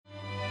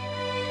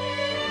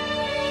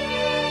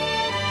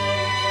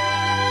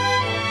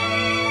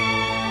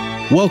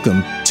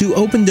Welcome to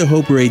Open to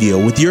Hope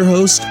Radio with your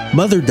host,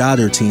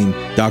 mother-daughter team,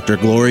 Dr.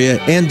 Gloria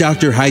and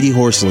Dr. Heidi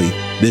Horsley.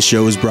 This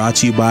show is brought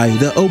to you by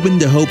the Open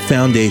to Hope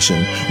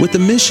Foundation with the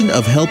mission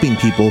of helping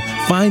people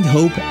find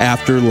hope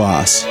after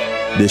loss.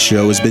 This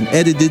show has been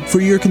edited for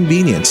your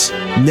convenience.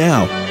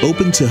 Now,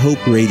 Open to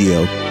Hope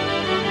Radio.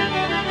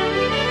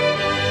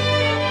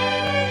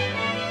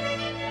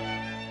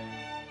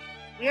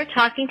 We are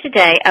talking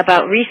today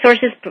about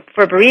resources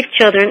for bereaved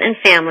children and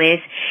families,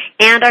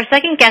 and our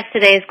second guest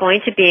today is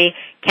going to be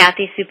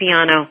Kathy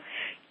Supiano.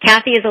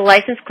 Kathy is a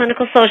licensed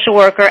clinical social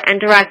worker and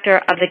director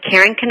of the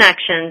Caring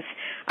Connections,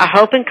 a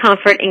hope and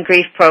comfort in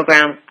grief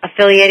program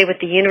affiliated with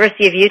the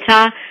University of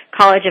Utah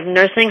College of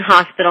Nursing,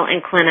 Hospital,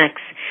 and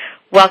Clinics.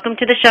 Welcome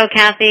to the show,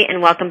 Kathy,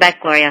 and welcome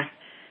back, Gloria.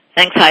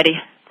 Thanks, Heidi.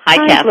 Hi,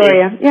 Kathy.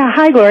 Gloria. Yeah,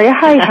 hi, Gloria.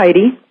 Hi,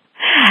 Heidi.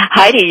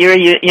 Heidi, you're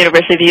a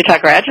University of Utah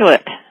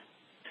graduate.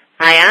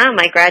 I am.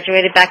 I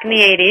graduated back in the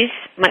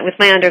 80s with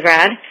my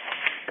undergrad.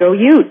 Go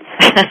Utes.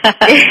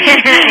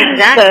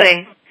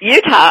 Exactly. So,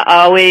 Utah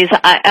always,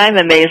 I'm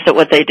amazed at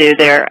what they do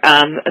there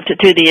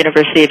to the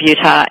University of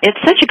Utah. It's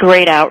such a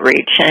great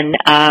outreach, and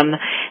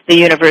the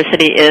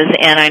university is,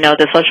 and I know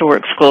the social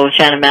work school,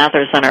 Shannon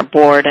Mather's on our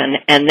board,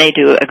 and they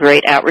do a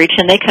great outreach,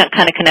 and they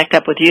kind of connect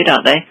up with you,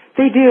 don't they?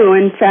 They do.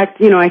 In fact,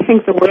 I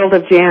think the world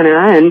of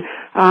Jana, and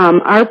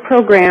our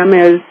program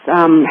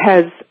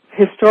has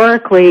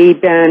historically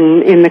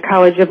been in the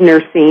College of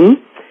Nursing,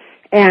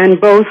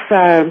 and both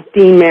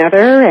Dean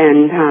Mather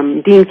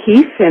and Dean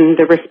Keefe in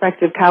the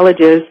respective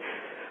colleges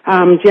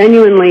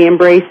genuinely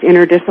embrace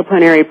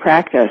interdisciplinary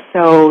practice.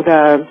 So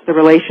the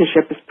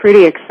relationship is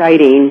pretty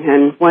exciting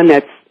and one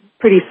that's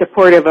pretty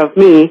supportive of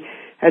me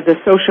as a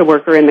social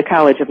worker in the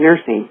College of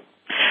Nursing.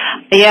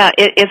 Yeah,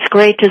 it's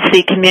great to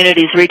see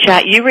communities reach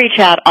out. You reach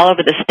out all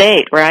over the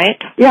state, right?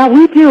 Yeah,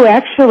 we do.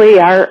 Actually,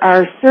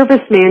 our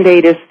service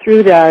mandate is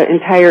through the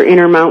entire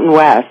Intermountain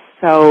West.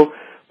 So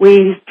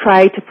we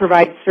try to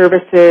provide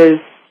services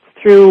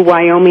through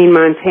Wyoming,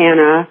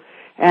 Montana,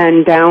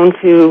 and down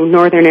to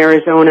northern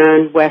Arizona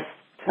and west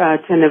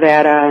to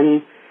Nevada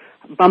and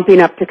bumping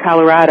up to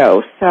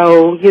Colorado.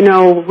 So,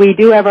 we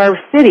do have our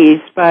cities,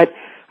 but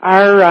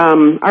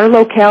our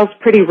locale's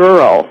pretty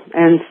rural,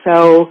 and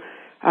so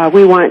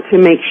we want to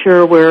make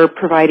sure we're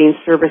providing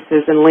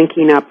services and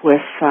linking up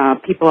with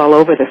people all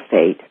over the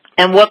state.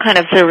 And what kind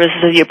of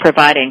services are you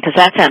providing? Because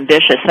that's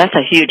ambitious. That's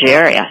a huge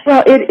area.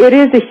 Well, it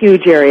is a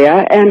huge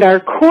area, and our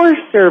core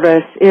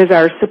service is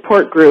our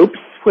support groups,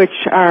 which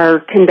are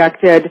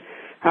conducted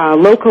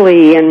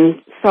locally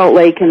in Salt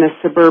Lake and the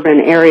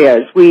suburban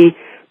areas. We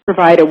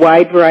provide a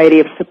wide variety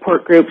of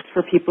support groups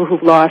for people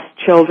who've lost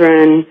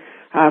children,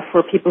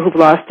 for people who've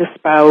lost a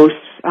spouse.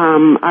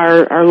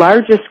 Our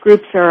largest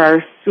groups are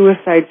our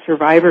suicide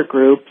survivor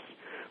groups.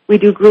 We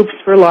do groups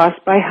for loss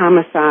by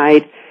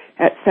homicide,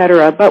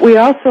 etc. But we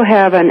also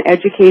have an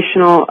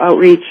educational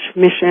outreach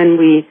mission.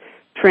 We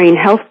train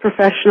health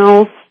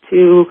professionals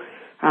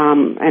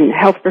and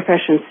health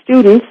profession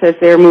students as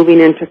they're moving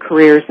into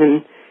careers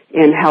in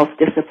health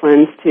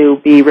disciplines to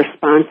be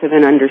responsive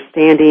and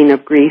understanding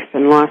of grief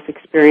and loss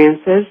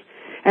experiences.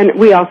 And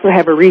we also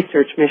have a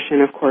research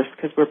mission, of course,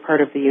 because we're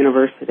part of the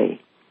university.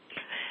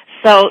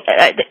 So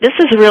this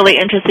is really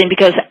interesting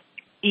because,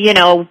 we've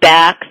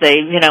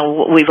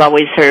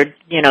always heard,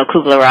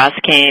 Kubler-Ross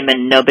came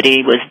and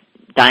nobody was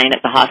dying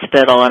at the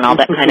hospital and all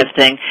that kind of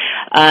thing.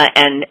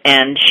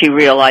 And she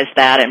realized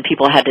that and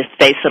people had to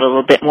face it a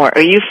little bit more.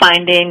 Are you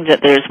finding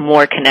that there's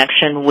more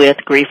connection with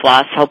grief,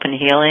 loss, hope, and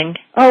healing?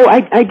 Oh,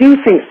 I do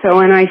think so.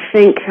 And I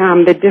think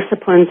the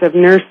disciplines of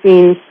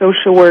nursing,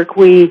 social work,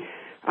 we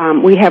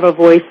have a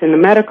voice in the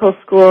medical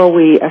school.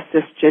 We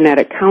assist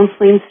genetic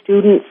counseling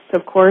students,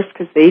 of course,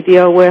 because they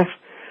deal with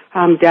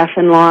death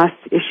and loss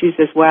issues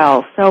as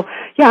well. So,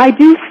 yeah, I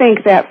do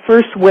think that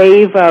first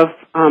wave of,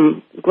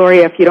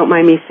 Gloria, if you don't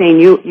mind me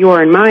saying,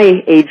 you're in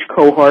my age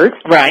cohort.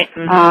 Right.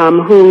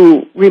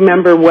 Who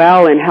remember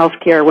well in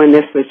healthcare when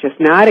this was just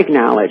not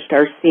acknowledged,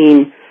 are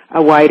seeing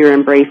a wider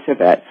embrace of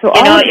it. So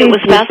it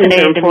was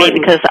fascinating to me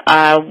because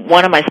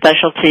one of my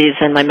specialties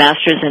in my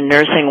master's in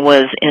nursing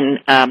was in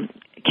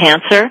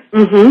cancer,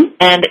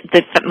 and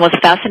the most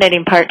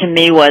fascinating part to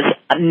me was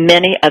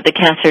many of the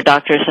cancer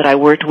doctors that I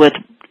worked with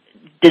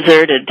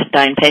deserted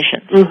dying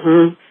patients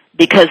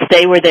because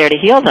they were there to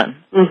heal them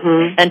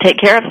and take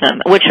care of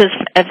them, which was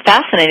a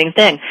fascinating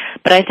thing.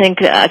 But I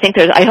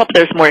hope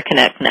there's more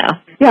connect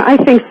now. Yeah, I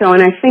think so,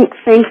 and I think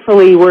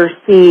thankfully we're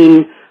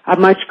seeing a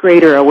much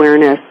greater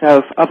awareness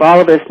of all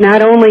of this,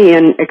 not only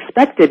in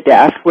expected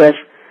death with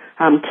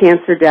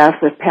cancer death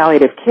with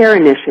palliative care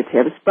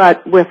initiatives,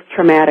 but with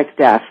traumatic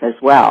death as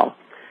well.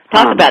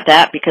 Talk about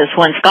that, because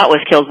when Scott was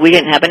killed, we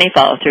didn't have any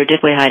follow-through,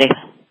 did we, Heidi?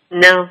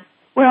 No.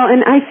 Well,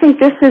 and I think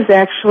this is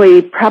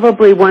actually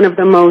probably one of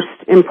the most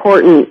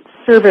important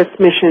service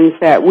missions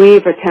that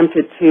we've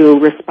attempted to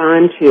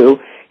respond to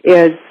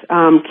is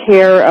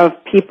care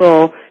of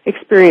people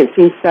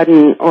experiencing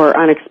sudden or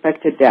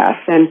unexpected death.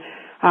 And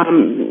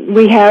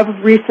we have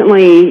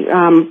recently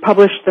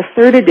published the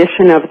third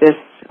edition of this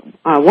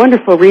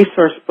wonderful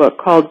resource book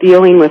called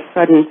Dealing with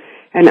Sudden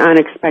an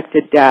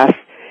unexpected death.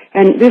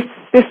 And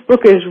this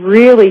book is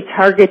really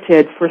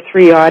targeted for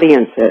three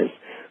audiences.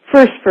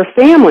 First, for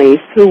families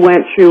who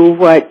went through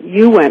what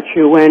you went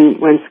through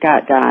when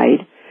Scott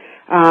died,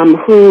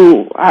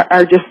 who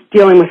are just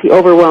dealing with the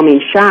overwhelming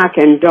shock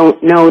and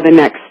don't know the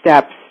next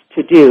steps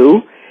to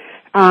do.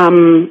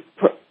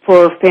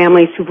 For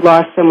families who've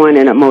lost someone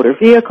in a motor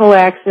vehicle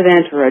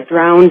accident or a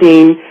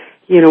drowning,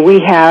 we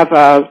have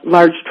a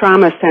large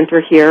trauma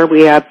center here.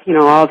 We have,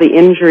 all the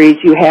injuries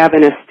you have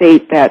in a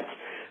state that's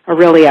a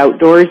really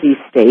outdoorsy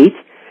state,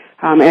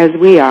 as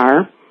we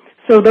are.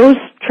 So those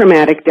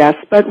traumatic deaths,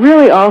 but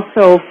really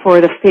also for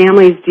the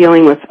families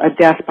dealing with a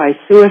death by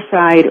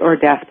suicide or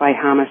death by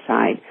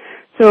homicide.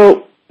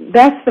 So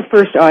that's the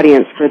first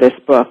audience for this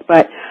book.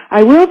 But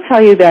I will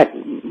tell you that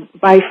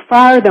by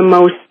far the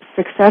most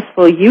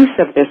successful use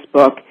of this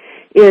book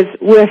is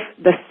with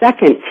the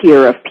second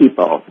tier of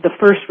people, the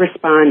first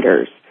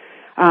responders.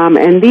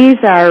 And these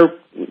are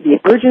the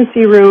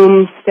emergency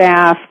room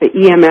staff, the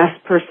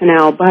EMS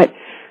personnel. But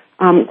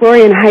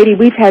Gloria and Heidi,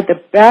 we've had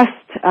the best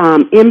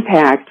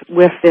impact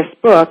with this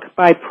book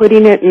by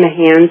putting it in the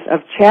hands of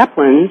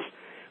chaplains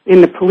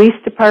in the police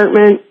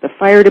department, the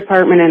fire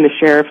department, and the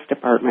sheriff's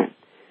department.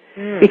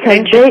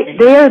 Because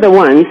they are the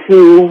ones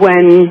who,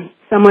 when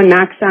someone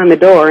knocks on the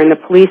door and the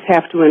police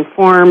have to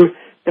inform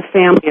the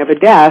family of a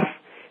death,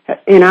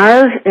 in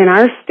our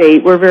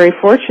state, we're very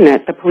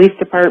fortunate. The police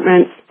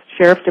departments,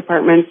 sheriff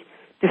departments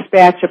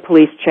dispatch a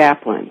police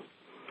chaplain.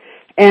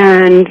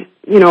 And,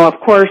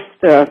 of course,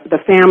 the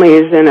family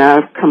is in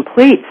a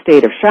complete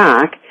state of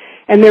shock,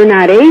 and they're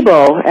not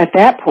able, at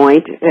that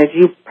point, as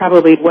you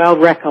probably well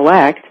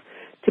recollect,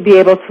 to be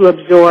able to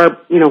absorb,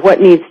 what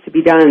needs to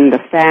be done, the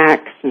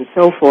facts and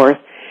so forth.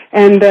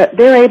 And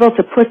they're able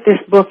to put this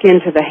book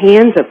into the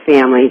hands of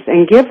families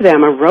and give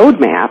them a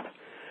roadmap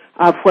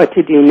of what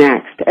to do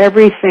next.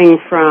 Everything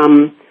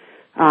from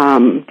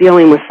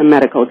dealing with the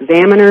medical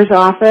examiner's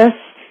office.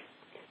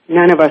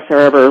 None of us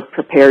are ever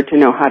prepared to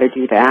know how to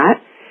do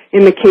that.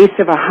 In the case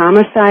of a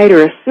homicide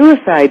or a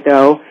suicide,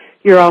 though,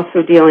 you're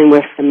also dealing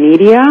with the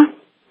media.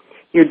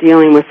 You're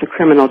dealing with the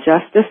criminal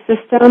justice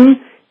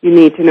system. You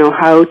need to know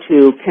how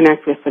to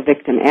connect with the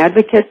victim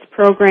advocates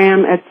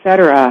program,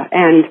 etc.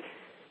 And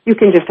you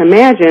can just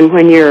imagine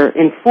when you're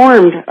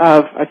informed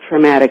of a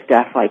traumatic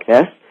death like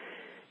this,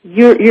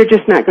 you're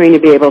just not going to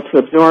be able to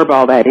absorb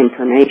all that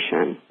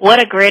information. What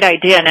a great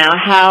idea. Now,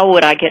 how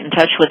would I get in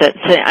touch with it?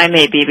 Say I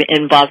may be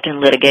involved in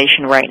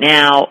litigation right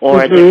now,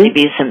 or there may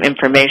be some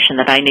information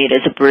that I need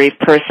as a bereaved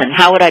person.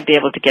 How would I be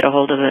able to get a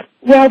hold of it?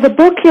 Well, the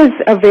book is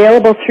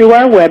available through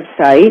our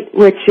website,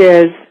 which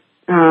is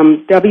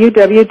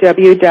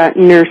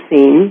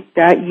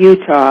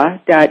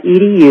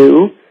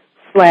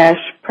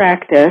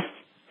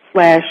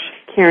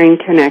www.nursing.utah.edu/practice/caring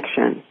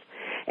connections.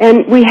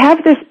 And we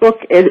have this book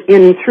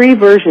in three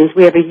versions.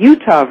 We have a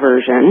Utah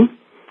version,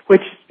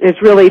 which is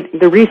really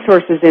the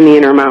resources in the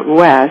Intermountain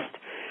West.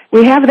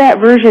 We have that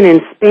version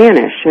in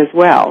Spanish as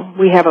well.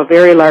 We have a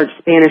very large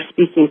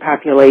Spanish-speaking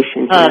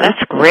population here. Oh,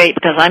 that's great,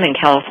 because I'm in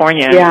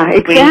California. Yeah,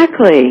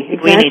 exactly.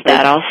 We need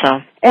that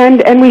also.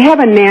 And we have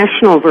a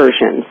national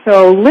version.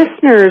 So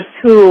listeners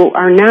who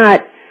are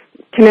not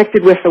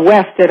connected with the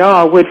West at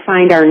all would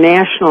find our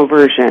national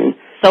version.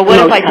 So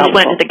what if I just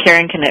went to the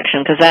Caring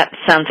Connection? Because that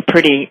sounds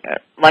pretty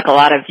like a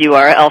lot of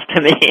URL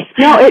to me.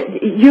 No,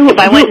 if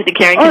I went to the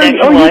Caring Connection,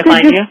 will I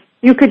find you?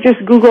 You could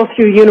just Google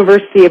through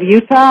University of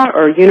Utah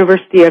or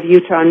University of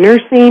Utah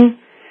Nursing,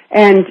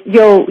 and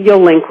you'll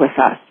link with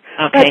us.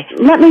 Okay. But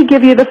let me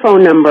give you the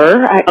phone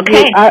number.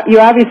 Okay.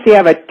 You obviously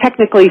have a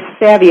technically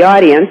savvy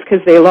audience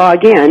because they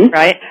log in.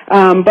 Right.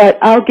 But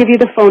I'll give you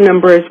the phone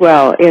number as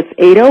well. It's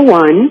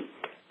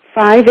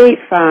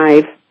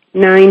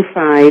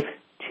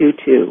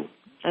 801-585-9522.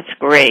 That's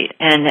great.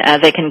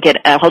 And they can get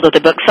a hold of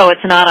the book. So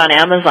it's not on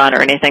Amazon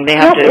or anything. They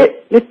have to...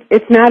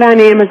 It's not on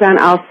Amazon,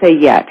 I'll say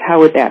yet. How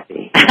would that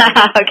be?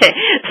 Okay.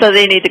 So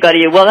they need to go to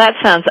you. Well, that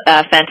sounds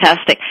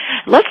fantastic.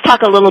 Let's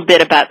talk a little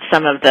bit about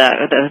some of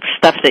the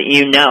stuff that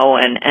you know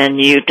and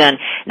you've done.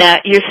 Now,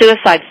 your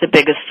suicide's the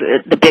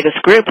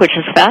biggest group, which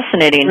is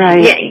fascinating.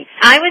 Right. Yeah,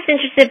 I was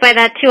interested by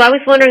that, too. I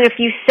was wondering if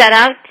you set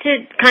out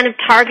to kind of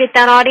target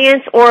that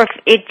audience or if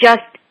it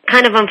just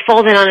kind of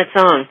unfolded on its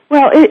own.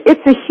 Well,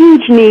 it's a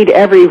huge need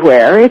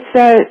everywhere.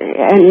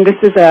 And this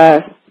is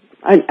a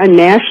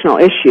national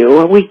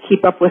issue. We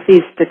keep up with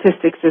these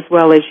statistics as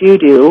well as you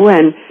do,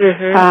 and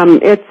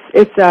it's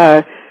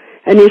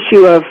an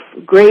issue of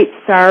great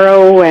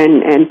sorrow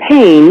and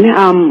pain.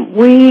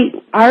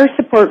 Our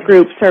support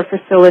groups are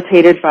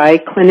facilitated by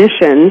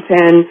clinicians,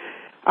 and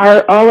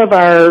all of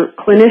our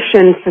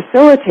clinician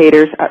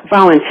facilitators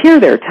volunteer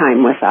their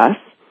time with us,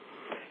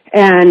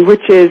 and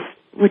which is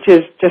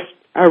just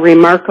a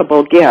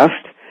remarkable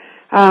gift.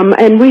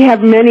 And we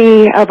have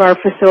many of our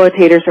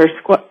facilitators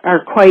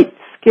are quite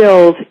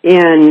skilled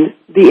in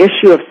the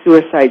issue of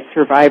suicide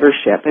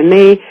survivorship, and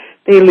they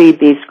lead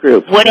these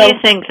groups. What do you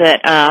think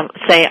that,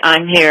 say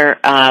I'm here,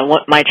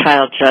 my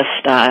child just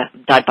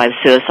died by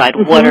suicide,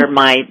 what are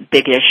my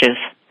big issues?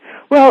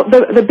 Well,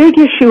 the big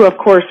issue, of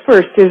course,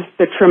 first is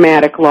the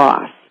traumatic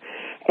loss.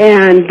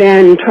 and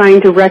then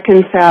trying to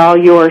reconcile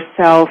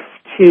yourself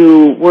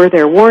to, were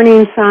there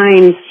warning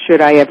signs, should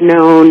I have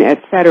known,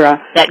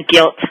 etc. That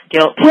guilt.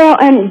 Well,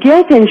 and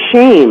guilt and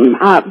shame.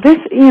 This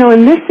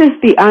is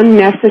the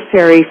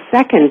unnecessary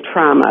second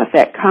trauma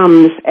that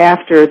comes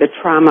after the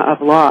trauma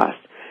of loss.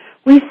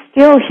 We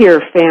still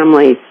hear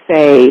families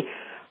say,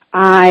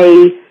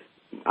 I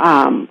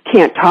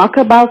can't talk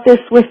about this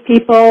with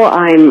people,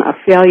 I'm a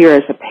failure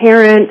as a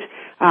parent.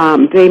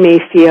 They may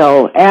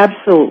feel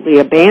absolutely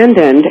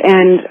abandoned,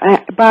 and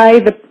by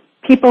the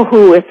people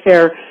who, if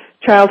their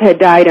child had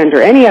died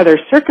under any other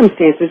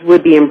circumstances,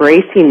 would be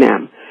embracing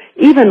them.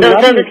 Even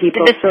loving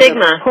people sort of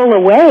pull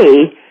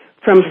away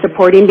from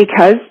supporting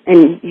because,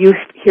 and you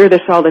hear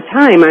this all the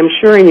time, I'm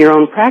sure in your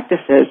own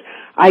practices,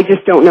 I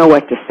just don't know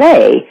what to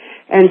say.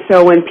 And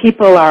so when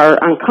people are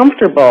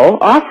uncomfortable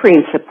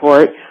offering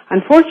support,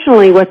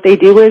 unfortunately what they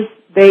do is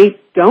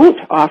they don't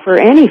offer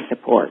any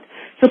support.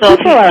 So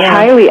people are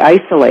highly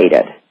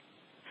isolated.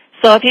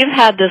 So if you've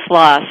had this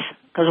loss,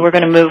 because we're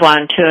going to move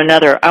on to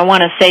another, I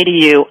want to say to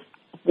you,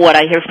 what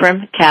I hear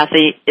from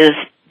Kathy is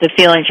the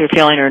feelings you're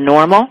feeling are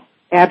normal.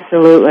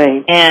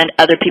 Absolutely. And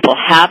other people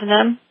have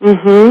them.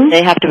 Mm-hmm.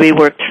 They have to be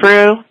worked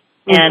through.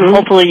 And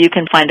hopefully you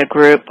can find a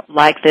group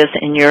like this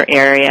in your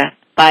area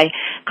by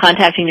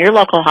contacting your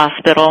local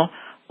hospital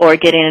or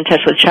getting in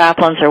touch with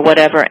chaplains or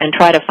whatever and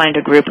try to find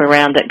a group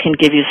around that can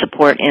give you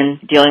support in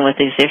dealing with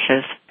these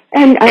issues.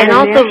 And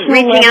also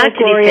reaching out to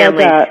these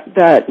families.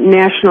 The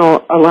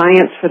National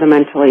Alliance for the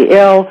Mentally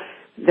Ill,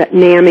 the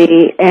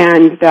NAMI,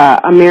 and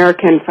the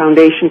American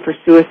Foundation for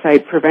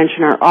Suicide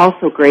Prevention are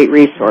also great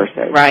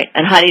resources. Right.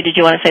 And Heidi, did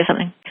you want to say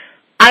something?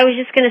 I was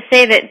just going to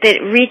say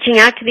that reaching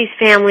out to these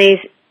families,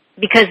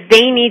 because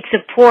they need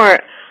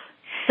support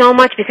so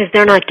much because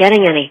they're not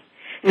getting any.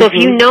 So if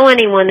you know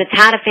anyone that's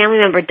had a family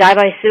member die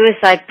by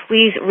suicide,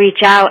 please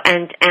reach out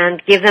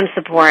and give them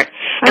support.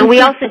 And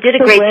we also did a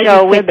great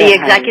show with the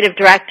executive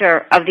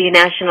director of the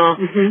National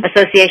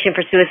Association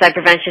for Suicide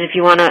Prevention, if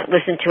you want to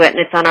listen to it, and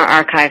it's on our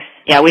archives.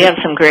 Yeah, we have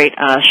some great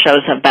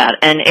shows about it.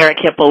 And Eric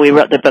Hipple, we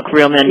wrote the book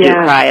Real Men Do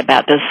Cry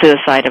about the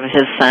suicide of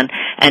his son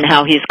and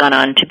how he's gone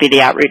on to be the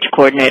outreach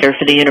coordinator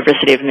for the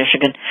University of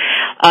Michigan.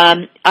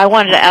 I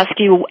wanted to ask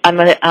you, I'm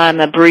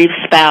a bereaved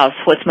spouse.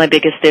 What's my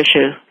biggest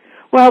issue?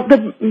 Well,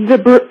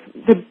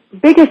 the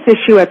biggest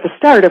issue at the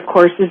start, of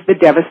course, is the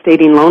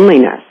devastating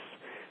loneliness.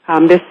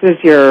 This is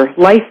your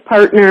life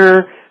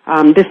partner.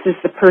 This is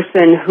the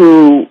person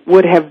who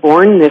would have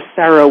borne this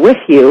sorrow with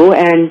you,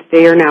 and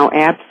they are now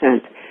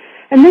absent.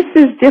 And this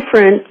is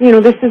different.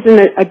 This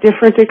is a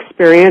different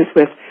experience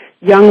with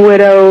young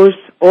widows,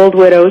 old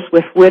widows,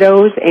 with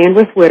widows, and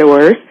with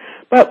widowers.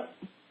 But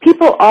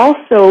people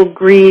also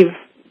grieve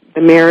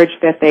the marriage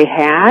that they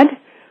had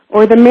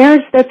or the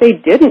marriage that they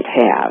didn't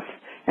have.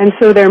 And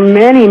so there are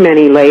many,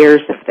 many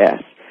layers of this.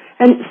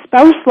 And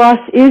spouse loss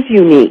is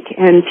unique,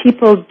 and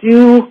people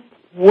do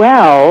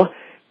well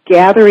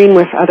gathering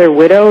with other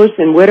widows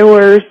and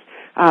widowers,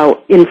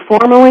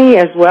 informally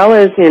as well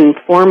as in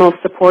formal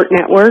support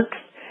networks,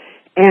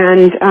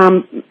 and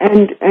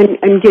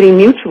getting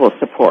mutual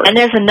support. And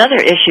there's another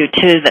issue,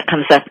 too, that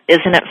comes up.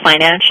 Isn't it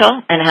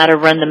financial and how to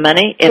run the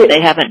money if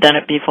they haven't done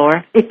it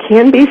before? It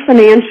can be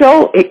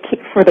financial.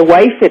 For the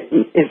wife, it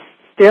is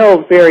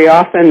still very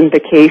often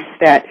the case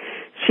that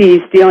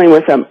she's dealing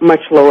with a much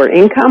lower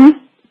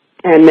income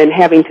and then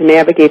having to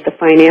navigate the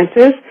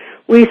finances.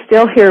 We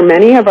still hear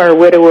many of our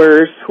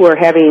widowers who are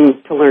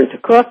having to learn to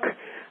cook,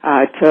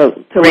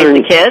 to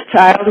learn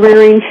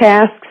child-rearing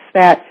tasks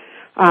that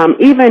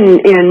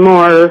even in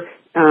more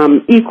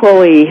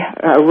equally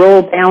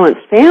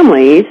role-balanced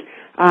families,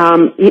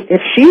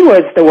 if she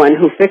was the one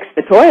who fixed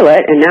the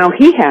toilet and now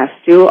he has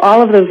to,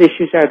 all of those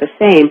issues are the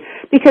same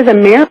because a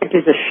marriage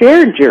is a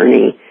shared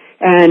journey.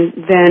 And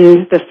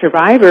then the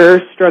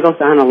survivor struggles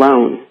on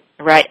alone.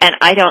 Right, and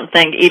I don't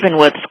think, even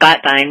with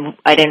Scott dying,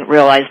 I didn't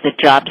realize the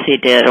jobs he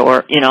did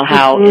or,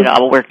 how it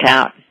all worked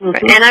out.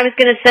 And I was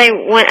going to say,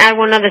 add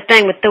one other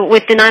thing. With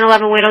the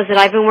 9/11 widows that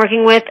I've been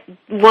working with,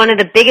 one of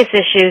the biggest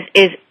issues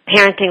is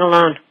parenting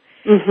alone.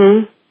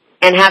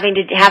 And having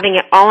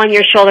it all on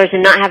your shoulders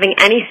and not having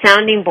any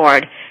sounding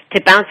board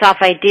to bounce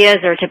off ideas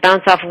or to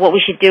bounce off what we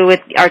should do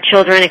with our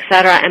children, et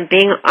cetera, and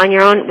being on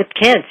your own with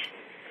kids.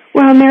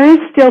 Well, and there is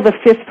still the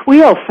fifth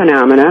wheel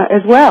phenomena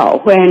as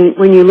well.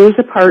 When you lose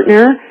a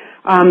partner,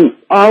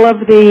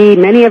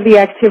 many of the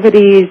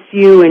activities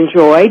you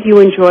enjoyed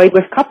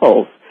with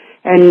couples.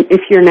 And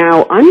if you're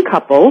now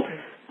uncoupled,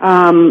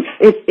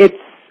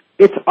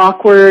 it's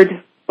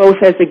awkward both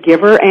as a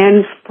giver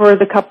and for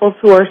the couples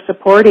who are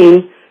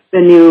supporting the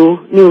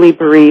newly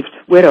bereaved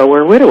widow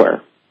or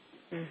widower.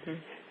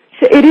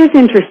 So it is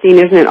interesting,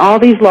 isn't it? All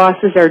these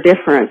losses are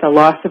different. The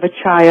loss of a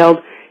child.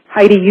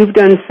 Heidi, you've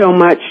done so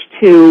much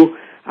to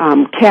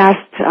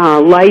cast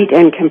light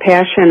and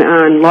compassion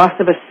on loss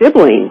of a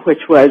sibling, which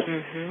was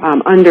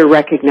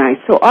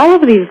under-recognized. So all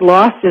of these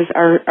losses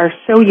are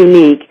so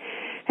unique.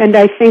 And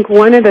I think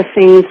one of the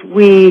things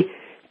we,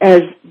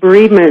 as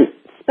bereavement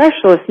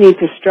specialists, need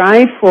to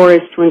strive for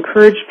is to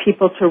encourage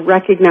people to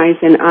recognize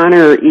and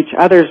honor each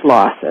other's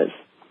losses.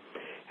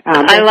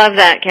 I love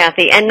that,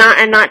 Kathy, and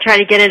not try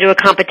to get into a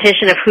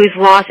competition of whose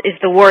loss is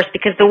the worst,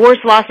 because the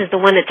worst loss is the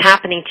one that's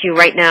happening to you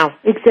right now.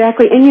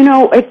 Exactly, and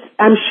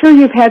I'm sure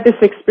you've had this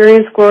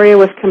experience, Gloria,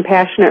 with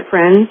compassionate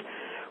friends,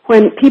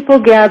 when people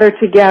gather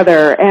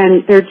together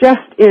and they're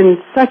just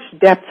in such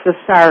depths of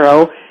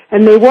sorrow,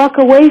 and they walk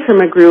away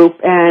from a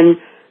group and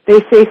they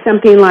say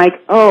something like,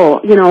 "Oh,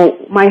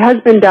 my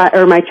husband died,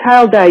 or my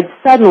child died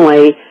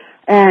suddenly,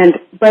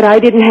 but I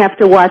didn't have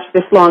to watch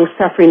this long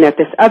suffering that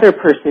this other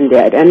person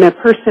did." And the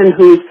person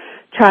whose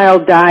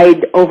child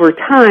died over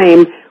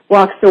time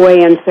walks away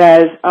and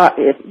says,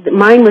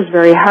 "Mine was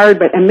very hard,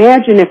 but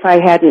imagine if I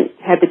hadn't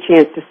had the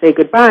chance to say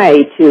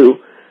goodbye to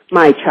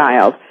my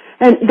child."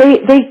 And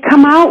they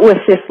come out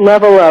with this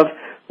level of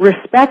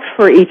respect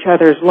for each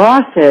other's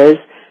losses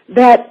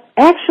that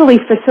actually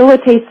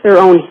facilitates their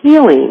own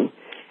healing.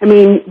 I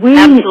mean,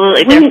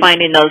 absolutely. They're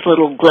finding those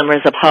little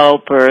glimmers of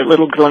hope or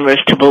little glimmers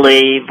to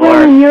believe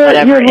or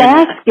whatever. Your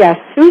last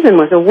guest, Susan,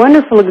 was a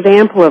wonderful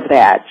example of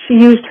that. She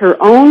used her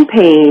own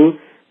pain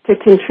to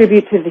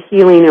contribute to the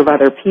healing of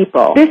other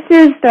people. This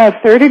is the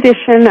third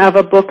edition of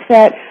a book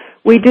that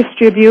we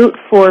distribute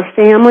for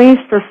families,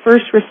 for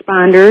first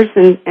responders,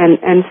 and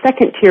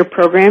second-tier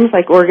programs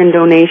like organ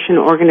donation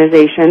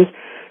organizations,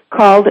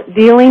 called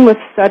Dealing with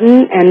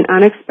Sudden and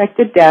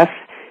Unexpected Death,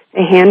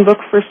 a handbook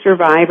for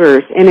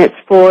survivors. And it's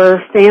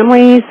for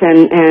families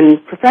and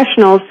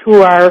professionals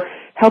who are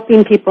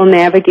helping people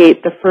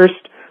navigate the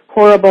first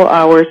horrible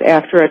hours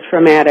after a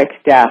traumatic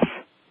death.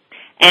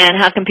 And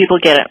how can people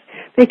get it?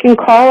 They can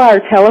call our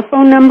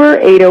telephone number,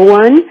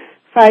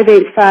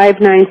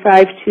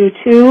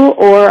 801-585-9522,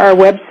 or our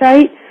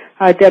website,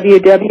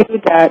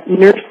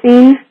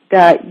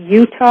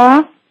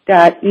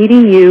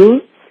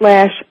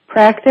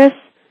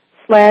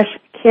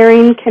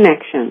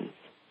 www.nursing.utah.edu/practice/caring-connections.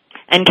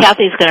 And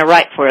Kathy's going to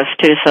write for us,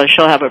 too, so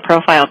she'll have a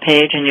profile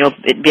page, and you'll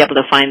be able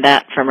to find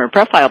that from her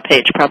profile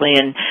page probably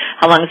in,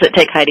 how long does it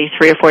take, Heidi,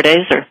 3 or 4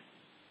 days? Or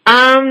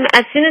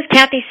as soon as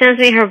Kathy sends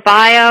me her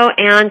bio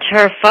and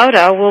her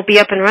photo, we'll be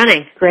up and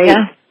running. Great.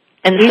 Yeah.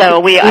 And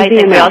so I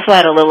think we also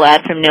had a little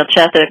ad from Neil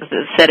Cheth that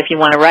said, if you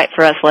want to write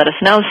for us, let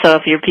us know. So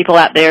if you're people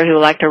out there who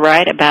like to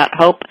write about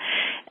hope,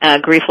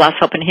 grief, loss,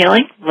 hope, and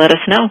healing, let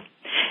us know.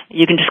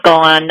 You can just go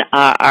on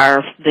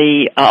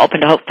the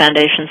Open to Hope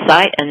Foundation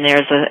site, and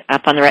there's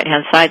up on the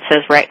right-hand side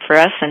says Write for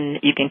Us, and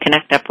you can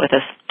connect up with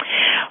us.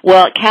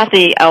 Well,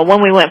 Kathy,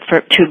 when we went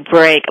to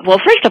break, well,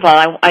 first of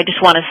all, I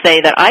just want to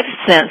say that I've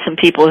sent some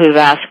people who've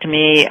asked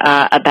me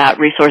about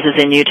resources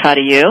in Utah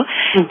to you,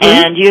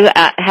 and you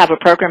have a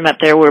program up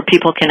there where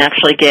people can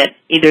actually get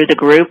either the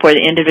group or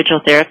the individual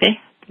therapy?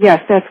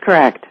 Yes, that's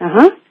correct.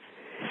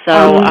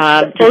 So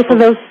both of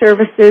those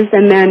services,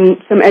 and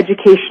then some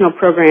educational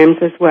programs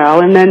as well,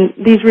 and then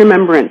these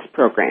remembrance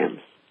programs.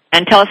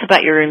 And tell us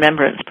about your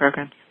remembrance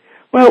programs.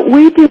 Well,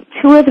 we do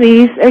 2 of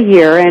these a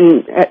year,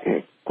 and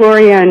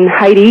Gloria and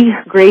Heidi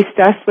graced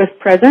us with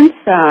presents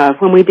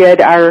when we did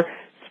our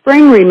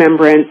spring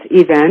remembrance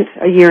event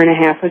a year and a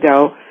half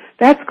ago.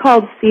 That's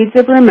called Seeds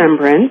of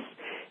Remembrance,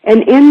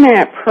 and in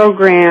that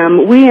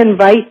program, we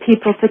invite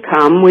people to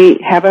come. We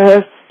have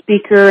a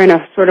speaker and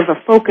a sort of a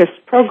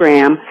focused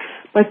program.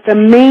 But the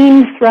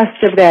main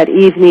thrust of that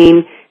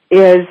evening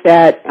is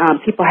that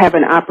people have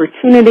an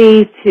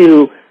opportunity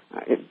to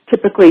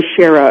typically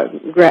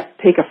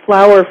take a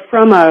flower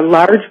from a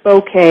large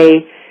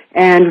bouquet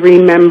and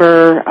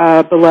remember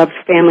a beloved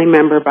family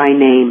member by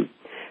name.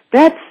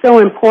 That's so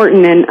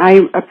important, and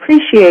I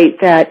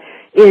appreciate that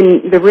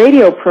in the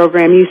radio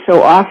program you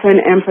so often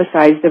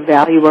emphasize the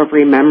value of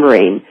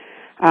remembering.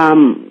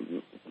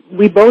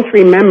 We both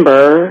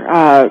remember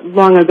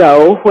long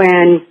ago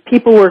when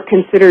people were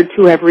considered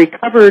to have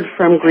recovered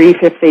from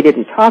grief if they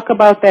didn't talk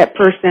about that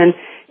person,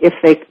 if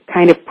they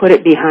kind of put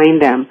it behind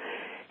them.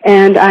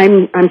 And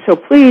I'm so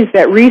pleased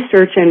that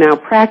research and now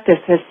practice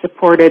has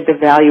supported the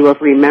value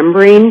of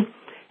remembering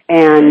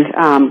and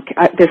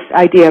this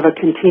idea of a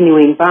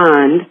continuing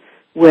bond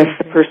with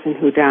the person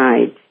who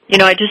died. You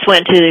know, I just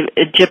went to the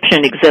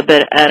Egyptian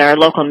exhibit at our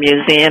local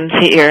museums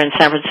here in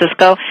San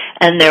Francisco,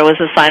 and there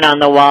was a sign on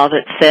the wall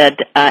that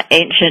said,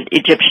 ancient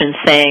Egyptian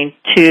saying,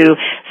 to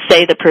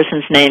say the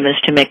person's name is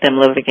to make them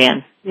live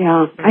again.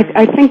 Yeah,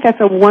 I think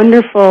that's a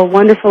wonderful,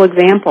 wonderful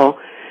example.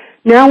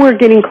 Now we're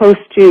getting close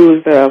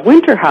to the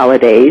winter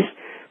holidays,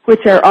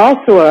 which are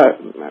also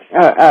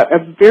a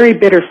very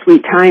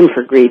bittersweet time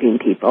for grieving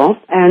people.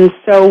 And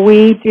so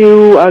we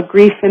do a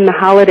Grief in the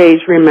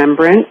Holidays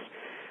remembrance.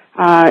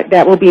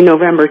 That will be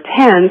November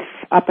 10th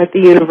up at the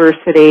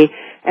university.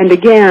 And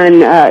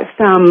again,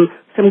 some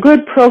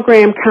good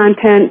program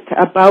content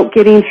about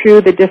getting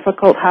through the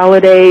difficult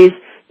holidays,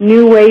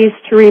 new ways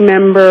to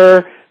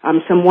remember,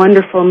 some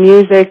wonderful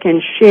music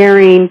and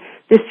sharing.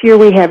 This year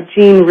we have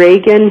Jean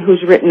Reagan,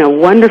 who's written a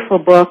wonderful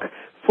book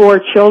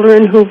for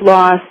children who've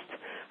lost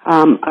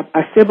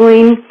a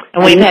sibling.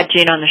 And we've had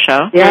Jean on the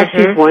show. Yeah,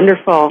 she's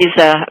wonderful. She's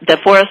the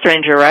forest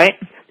ranger, right?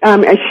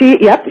 And a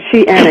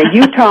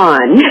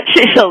Utahn.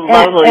 She's a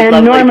lovely, and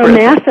lovely Norma person.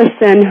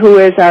 Matheson, who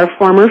is our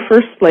former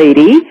First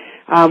Lady,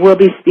 will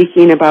be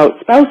speaking about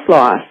spouse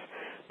loss.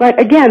 But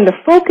again, the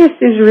focus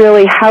is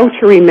really how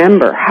to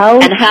remember. How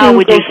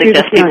would you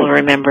suggest people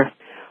remember?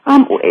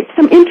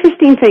 Some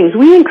interesting things.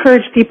 We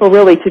encourage people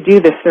really to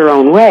do this their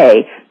own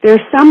way.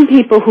 There's some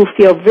people who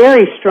feel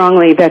very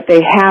strongly that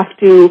they have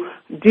to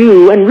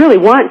do and really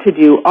want to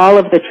do all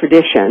of the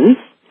traditions,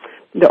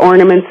 the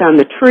ornaments on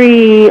the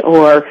tree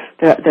or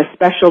the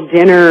special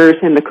dinners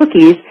and the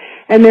cookies.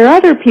 And there are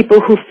other people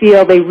who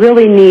feel they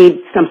really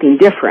need something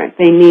different.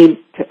 They need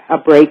a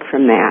break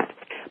from that.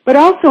 But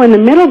also in the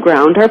middle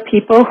ground are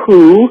people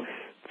who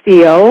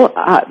feel,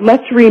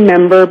 let's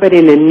remember, but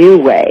in a new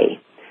way.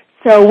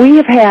 So we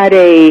have had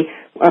a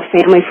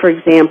family, for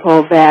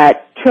example,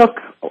 that took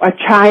a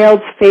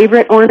child's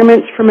favorite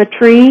ornaments from a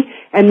tree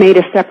and made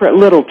a separate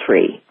little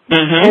tree.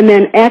 Mm-hmm. And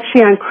then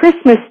actually on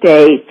Christmas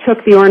Day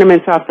took the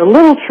ornaments off the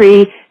little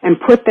tree and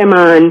put them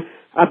on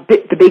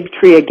the big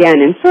tree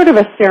again in sort of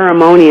a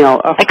ceremonial,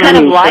 I kind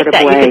of like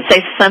that. Way. You could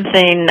say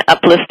something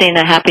uplifting,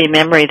 a happy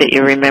memory that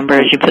you remember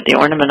as you put the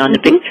ornament on the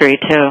big tree,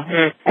 too.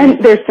 Mm-hmm.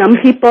 And there's some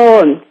people,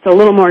 and it's a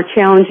little more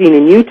challenging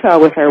in Utah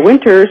with our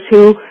winters,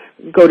 who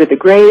go to the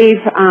grave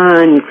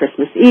on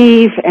Christmas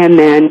Eve and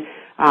then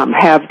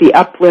have the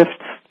uplift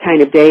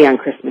kind of day on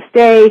Christmas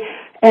Day.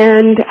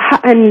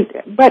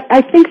 But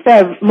I think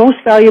the most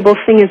valuable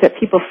thing is that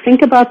people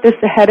think about this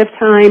ahead of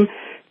time.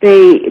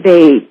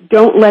 They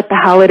don't let the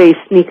holidays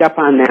sneak up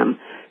on them.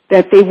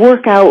 That they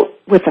work out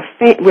with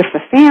the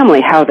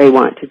family how they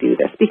want to do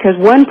this. Because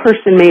one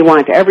person may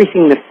want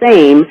everything the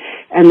same,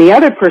 and the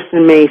other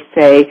person may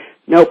say,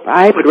 nope,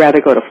 I would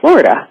rather go to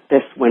Florida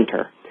this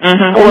winter.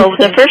 Mm-hmm. Well,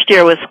 the first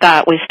year with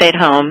Scott, we stayed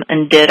home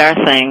and did our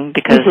thing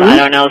because, I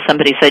don't know,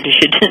 somebody said you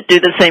should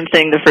do the same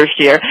thing the first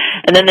year.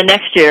 And then the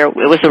next year, it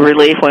was a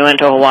relief. We went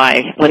to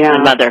Hawaii with my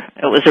mother.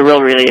 It was a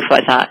real relief,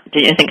 I thought.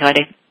 Did you think,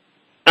 Heidi?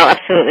 Oh,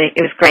 absolutely.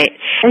 It was great.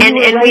 And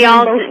we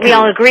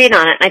all agreed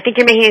on it. I think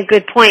you're making a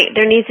good point.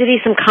 There needs to be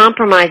some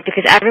compromise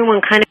because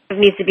everyone kind of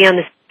needs to be on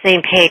the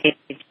same page.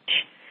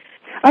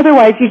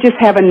 Otherwise, you just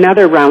have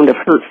another round of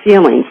hurt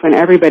feelings when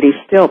everybody's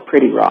still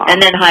pretty raw.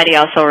 And then Heidi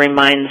also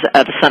reminds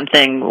of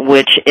something,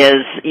 which is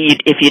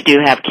if you do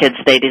have kids,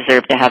 they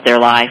deserve to have their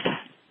life.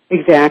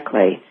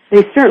 Exactly.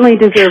 They certainly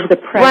deserve the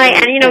present. Right,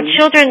 and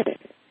children...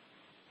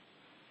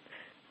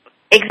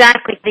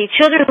 Exactly. The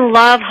children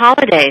love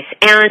holidays.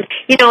 And,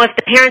 if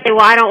the parents say,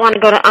 well, I don't want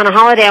to go on a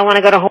holiday, I want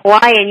to go to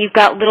Hawaii, and you've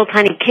got little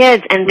tiny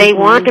kids, and they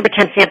want to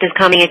pretend Santa's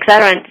coming, et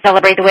cetera, and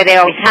celebrate the way they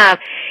always have,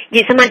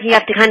 sometimes you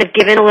have to kind of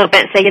give in a little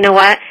bit and say, you know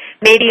what,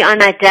 maybe on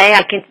that day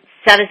I can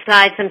set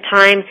aside some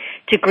time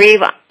to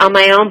grieve on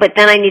my own, but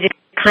then I need to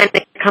kind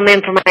of come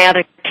in for my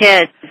other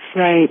kids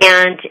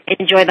and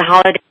enjoy the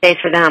holidays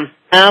for them.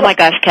 Oh my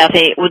gosh,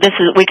 Kathy,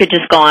 we could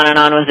just go on and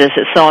on with this.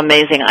 It's so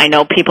amazing. I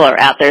know people are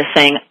out there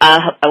saying,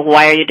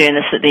 why are you doing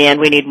this at the end?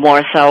 We need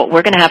more. So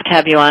we're going to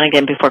have you on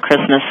again before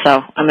Christmas.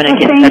 So I'm going to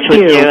get in touch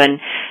with you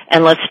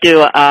and let's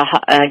do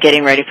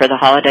getting ready for the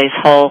holidays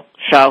whole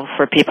show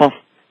for people.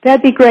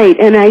 That'd be great.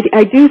 And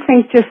I do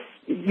think just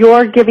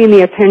your giving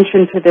the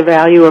attention to the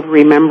value of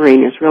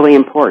remembering is really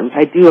important.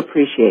 I do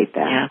appreciate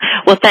that. Yeah.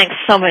 Well, thanks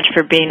so much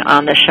for being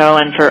on the show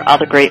and for all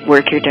the great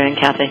work you're doing,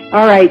 Kathy.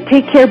 All right.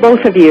 Take care,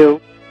 both of you.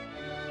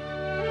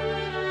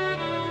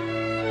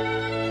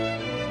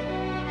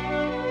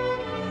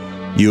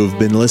 You have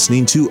been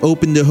listening to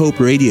Open to Hope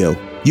Radio.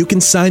 You can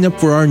sign up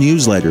for our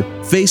newsletter,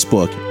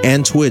 Facebook,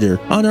 and Twitter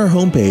on our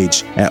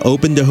homepage at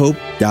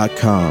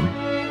opentohope.com.